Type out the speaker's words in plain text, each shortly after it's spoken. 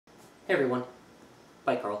Hey everyone.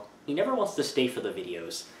 Bye, Carl. He never wants to stay for the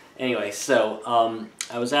videos. Anyway, so,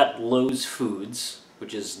 I was at Lowe's Foods,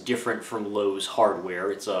 which is different from Lowe's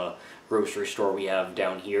Hardware. It's a grocery store we have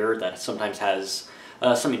down here that sometimes has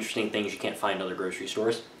some interesting things you can't find in other grocery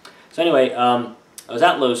stores. So anyway, I was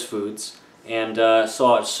at Lowe's Foods and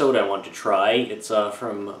saw a soda I wanted to try. It's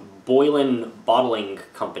from Boylan Bottling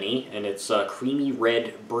Company, and it's creamy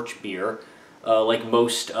red birch beer. Like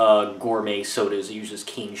most gourmet sodas, it uses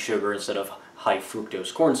cane sugar instead of high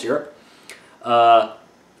fructose corn syrup.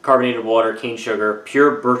 Carbonated water, cane sugar,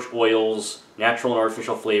 pure birch oils, natural and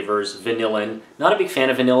artificial flavors, vanillin. Not a big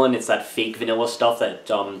fan of vanillin. It's that fake vanilla stuff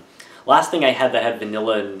that, last thing I had that had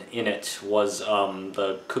vanilla in it was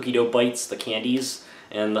the cookie dough bites, the candies.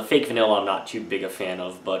 And the fake vanilla I'm not too big a fan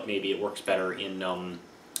of, but maybe it works better in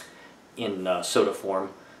soda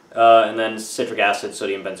form. And then citric acid,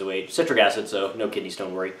 sodium benzoate. Citric acid, so no kidney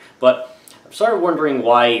stone worry. But I'm sort of wondering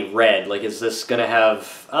why red. Like, is this going to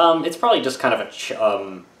have... it's probably just kind of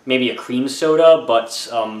a... maybe a cream soda, but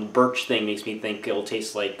birch thing makes me think it'll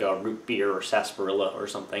taste like root beer or sarsaparilla or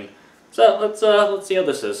something. So let's see how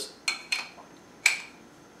this is.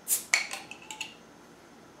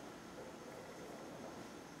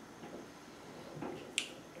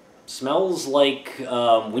 Smells like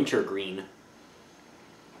wintergreen.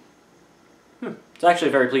 It's actually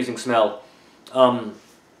a very pleasing smell.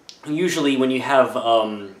 Usually when you have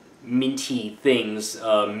minty things,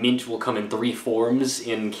 mint will come in three forms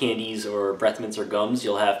in candies or breath mints or gums.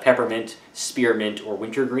 You'll have peppermint, spearmint, or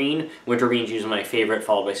wintergreen. Wintergreen is usually my favorite,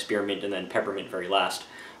 followed by spearmint, and then peppermint very last.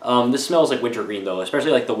 This smells like wintergreen though,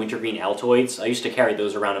 especially like the wintergreen Altoids. I used to carry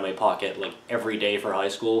those around in my pocket like every day for high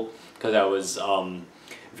school because I was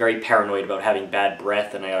very paranoid about having bad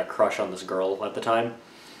breath, and I got a crush on this girl at the time.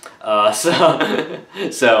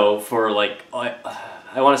 So for like,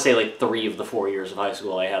 I want to say like 3 of the 4 years of high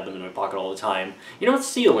school I had them in my pocket all the time. You don't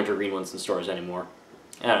see the wintergreen ones in stores anymore.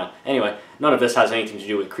 I don't know. Anyway, none of this has anything to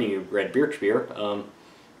do with creamy red birch beer.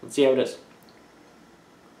 Let's see how it is.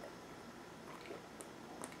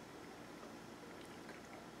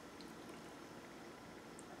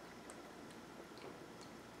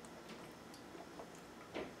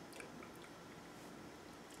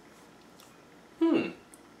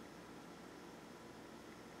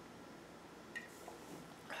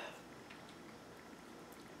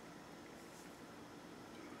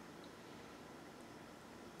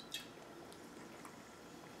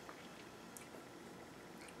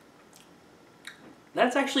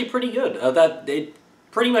 That's actually pretty good. It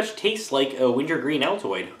pretty much tastes like a wintergreen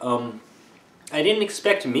Altoid. I didn't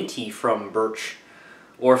expect minty from Birch,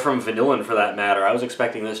 or from vanillin for that matter. I was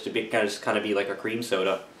expecting this to be kind of be like a cream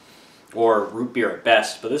soda, or root beer at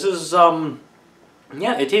best. But this is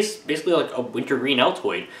yeah, it tastes basically like a wintergreen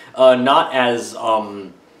Altoid.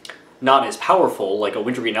 Not as powerful. Like a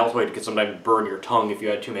wintergreen Altoid could sometimes burn your tongue if you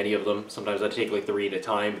had too many of them. Sometimes I'd take like 3 at a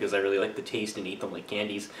time because I really like the taste and eat them like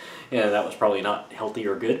candies. Yeah, that was probably not healthy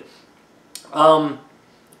or good.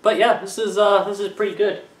 But yeah, this is pretty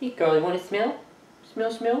good. Hey Carly, want to smell?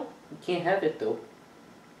 Smell? You can't have it though.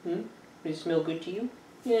 Does it smell good to you?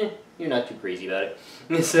 Yeah, you're not too crazy about it.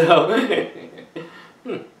 So,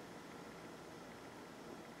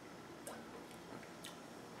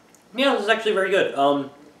 yeah, this is actually very good.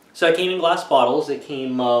 So it came in glass bottles. It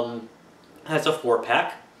came, has a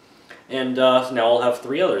 4-pack, and so now I'll have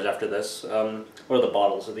 3 others after this. What are the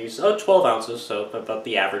bottles of these? 12 ounces, so about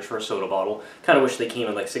the average for a soda bottle. Kind of wish they came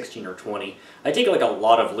in like 16 or 20. I take like a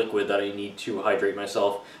lot of liquid that I need to hydrate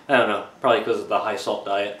myself. I don't know, probably because of the high salt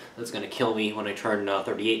diet. That's going to kill me when I turn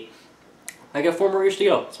 38. I got 4 more years to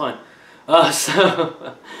go, it's fine.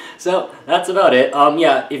 So that's about it.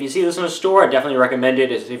 Yeah, if you see this in a store, I definitely recommend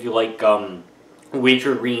it if you like,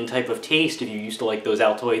 wintergreen type of taste. If you used to like those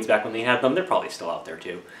Altoids back when they had them, they're probably still out there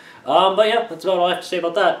too. But yeah, that's about all I have to say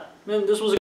about that. And this was